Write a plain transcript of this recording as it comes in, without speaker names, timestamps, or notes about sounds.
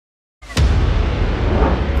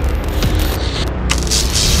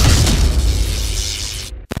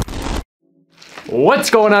What's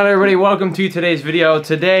going on, everybody? Welcome to today's video.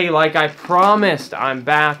 Today, like I promised, I'm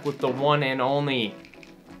back with the one and only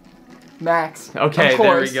Max. Okay,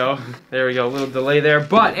 there we go. There we go. A little delay there.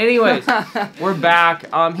 But anyways, we're back.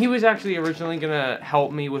 He was actually originally going to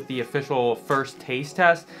help me with the official first taste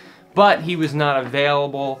test, but he was not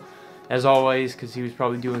available, as always, because he was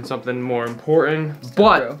probably doing something more important.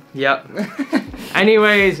 But, yep.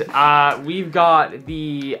 Anyways, we've got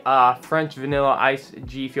the French Vanilla Ice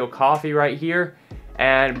G Fuel Coffee right here.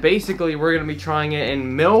 And basically, we're going to be trying it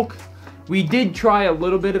in milk. We did try a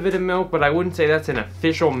little bit of it in milk, but I wouldn't say that's an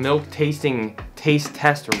official milk tasting taste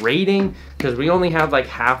test rating, because we only had like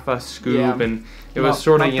half a scoop, and it was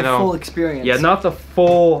sort of, you know, full experience. Yeah, not the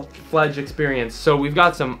full-fledged experience. So we've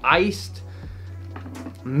got some iced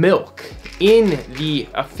milk in the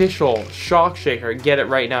official Shock Shaker. Get it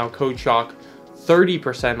right now, code SHOCK,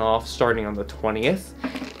 30% off starting on the 20th.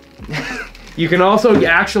 You can also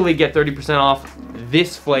actually get 30% off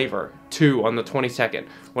this flavor too on the 22nd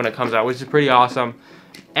when it comes out, which is pretty awesome.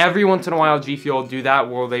 Every once in a while, G Fuel will do that,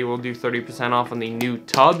 where they will do 30% off on the new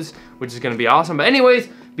tubs, which is going to be awesome. But anyways,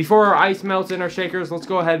 before our ice melts in our shakers, let's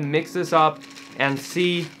go ahead and mix this up and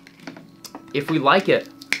see if we like it.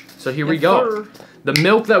 So here we go. The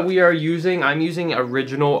milk that we are using, I'm using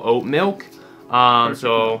original oat milk.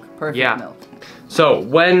 Perfect milk. So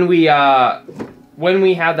when we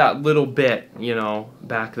had that little bit, you know,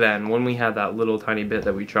 back then, when we had that little tiny bit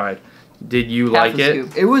that we tried, did you like it?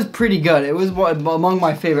 Scoop. It was pretty good. It was among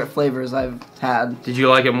my favorite flavors I've had. Did you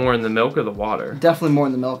like it more in the milk or the water? Definitely more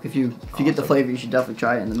in the milk. If you get the flavor, you should definitely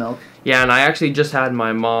try it in the milk. Yeah, and I actually just had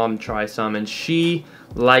my mom try some, and she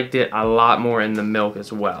liked it a lot more in the milk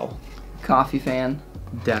as well. Coffee fan.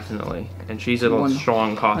 Definitely, and she's a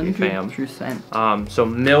strong coffee fan. 100%. So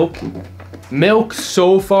milk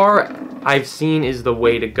so far I've seen is the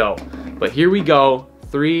way to go. But here we go.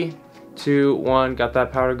 3, 2, 1. Got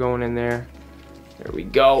that powder going in there. There we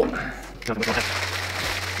go. You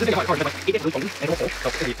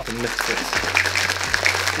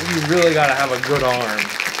really gotta have a good arm.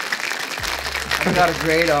 I got a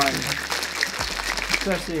great arm,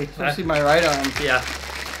 especially my right arm. Yeah.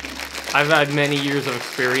 I've had many years of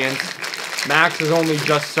experience. Max has only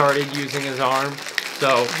just started using his arm,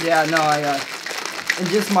 so... Yeah, no, and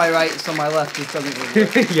just my right, so my left just doesn't really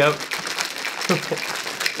work. Yep.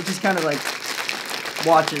 It just kind of like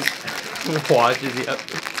watches. Watches, yep.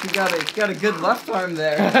 You got a good left arm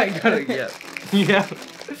there. I got it, yep. Yeah.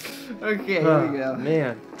 Okay, here we go.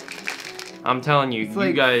 Man. I'm telling you, it's you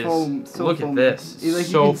like guys, look at this. You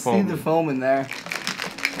so can see the foam in there.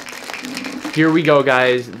 Here we go,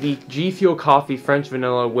 guys. The G Fuel Coffee French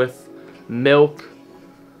Vanilla with milk.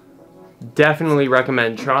 Definitely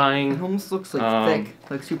recommend trying. It almost looks like thick,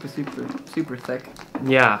 like super thick.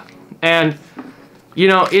 Yeah, and you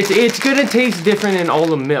know it's gonna taste different in all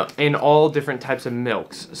the milk, in all different types of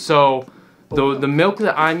milks. So the milk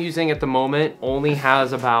that I'm using at the moment only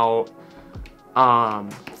has about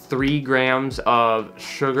 3 grams of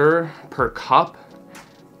sugar per cup.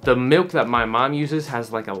 The milk that my mom uses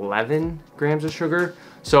has like 11 grams of sugar.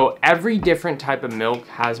 So every different type of milk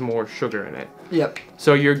has more sugar in it. Yep.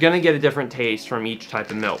 So you're gonna get a different taste from each type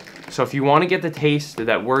of milk. So if you wanna get the taste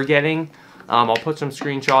that we're getting, I'll put some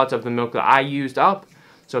screenshots of the milk that I used up.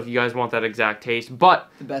 So if you guys want that exact taste, but...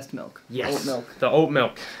 The best milk. Yes. Oat milk. The oat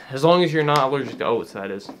milk. As long as you're not allergic to oats, that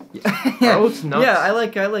is. Yeah. Oats nuts. Yeah, I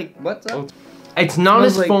like, what's that? Oats. It's not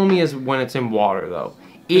as foamy as when it's in water, though.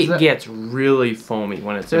 It gets really foamy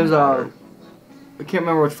when it's in water. I can't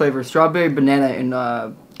remember which flavor. Strawberry, banana, and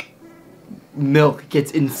milk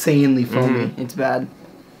gets insanely foamy. It's bad.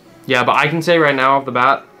 Yeah, but I can say right now off the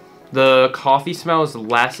bat, the coffee smell is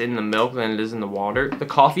less in the milk than it is in the water. The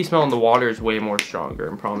coffee smell in the water is way more stronger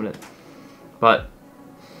and prominent. But,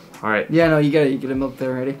 alright. Yeah, no, you get a milk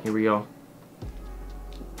there already. Here we go.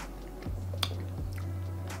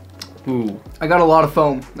 Ooh. I got a lot of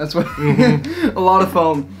foam. That's what. A lot of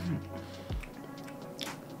foam.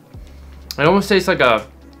 It almost tastes like a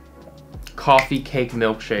coffee cake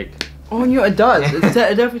milkshake. Oh, you know, it does. It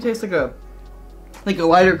definitely tastes like a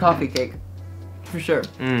lighter coffee cake, for sure.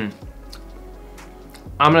 I'm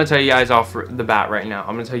gonna tell you guys off the bat right now.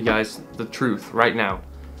 I'm gonna tell you guys the truth right now.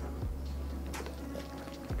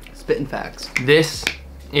 Spitting facts. This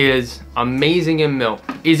is amazing in milk.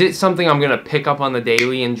 Is it something I'm gonna pick up on the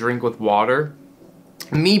daily and drink with water?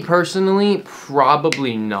 Me personally,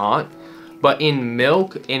 probably not. But in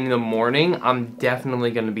milk in the morning, I'm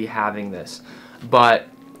definitely gonna be having this. But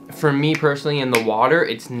for me personally, in the water,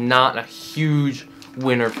 it's not a huge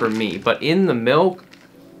winner for me. But in the milk,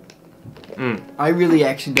 I really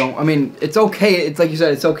actually don't. I mean, it's okay. It's like you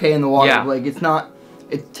said, it's okay in the water. Yeah. Like it's not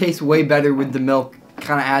it tastes way better with the milk.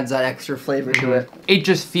 Kind of adds that extra flavor to it. It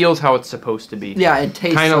just feels how it's supposed to be. Yeah, it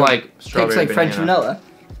tastes kind of like strawberry tastes like French vanilla.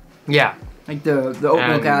 Yeah. Like the oat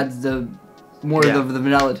milk adds the more of the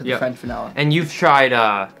vanilla to the French vanilla. And you've tried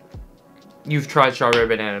strawberry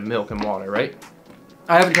banana milk and water, right?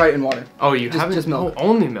 I haven't tried it in water. Oh, you haven't? Just milk. Oh,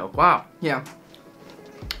 only milk. Wow. Yeah.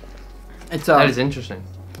 It's that is interesting.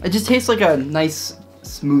 It just tastes like a nice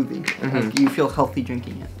smoothie. Like you feel healthy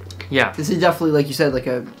drinking it. Yeah. This is definitely, like you said, like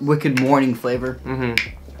a wicked morning flavor.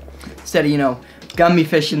 Instead of, you know, gummy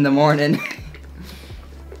fish in the morning.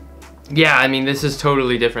 Yeah, I mean, this is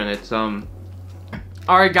totally different. It's,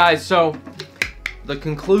 Alright, guys, so the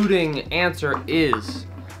concluding answer is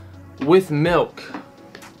with milk,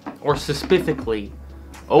 or specifically,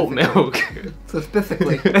 oat milk.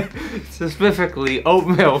 Specifically, oat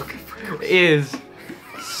milk is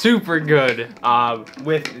super good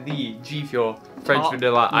with the G Fuel French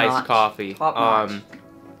vanilla iced coffee.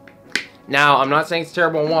 Now, I'm not saying it's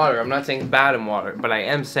terrible in water. I'm not saying it's bad in water, but I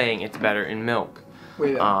am saying it's better in milk.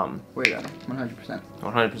 Wait up. 100%.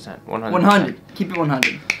 100%. 100. Keep it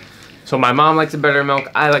 100. So my mom likes it better in milk.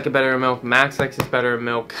 I like it better in milk. Max likes it better in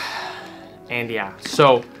milk. And yeah,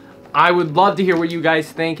 so I would love to hear what you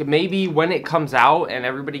guys think. Maybe when it comes out and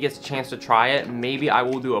everybody gets a chance to try it, maybe I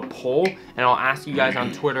will do a poll and I'll ask you guys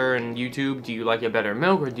on Twitter and YouTube, do you like it better in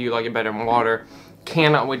milk or do you like it better in water?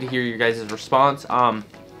 Cannot wait to hear your guys' response.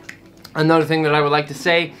 Another thing that I would like to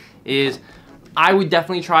say is I would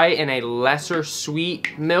definitely try it in a lesser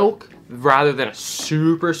sweet milk rather than a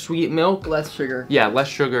super sweet milk. Less sugar. Yeah, less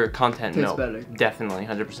sugar content Tastes milk. better. Definitely,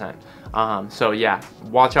 100%. So yeah,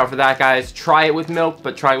 watch out for that, guys. Try it with milk,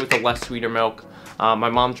 but try it with a less sweeter milk. My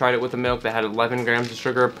mom tried it with a milk that had 11 grams of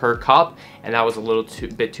sugar per cup, and that was a little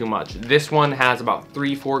bit too much. This one has about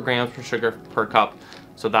 3-4 grams per sugar per cup,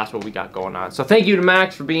 so that's what we got going on. So thank you to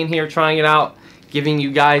Max for being here, trying it out, giving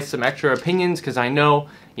you guys some extra opinions, because I know,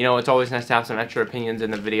 you know, it's always nice to have some extra opinions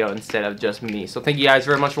in the video instead of just me. So thank you guys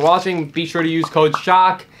very much for watching. Be sure to use code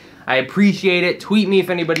SHOCK. I appreciate it. Tweet me if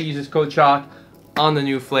anybody uses code SHOCK on the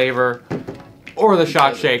new flavor or the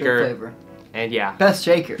Shock Shaker. And yeah. Best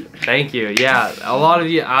shaker. Thank you. Yeah, a lot of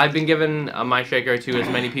you, I've been giving my shaker to as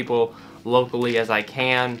many people locally as I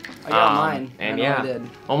can. I got mine. And yeah,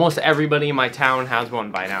 almost everybody in my town has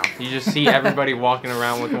one by now. You just see everybody walking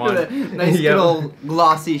around with one. Nice little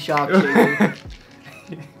glossy Shock Shaker.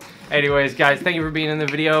 Anyways, guys, thank you for being in the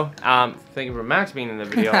video. Thank you for Max being in the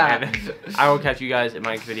video. And I will catch you guys in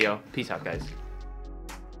my next video. Peace out, guys.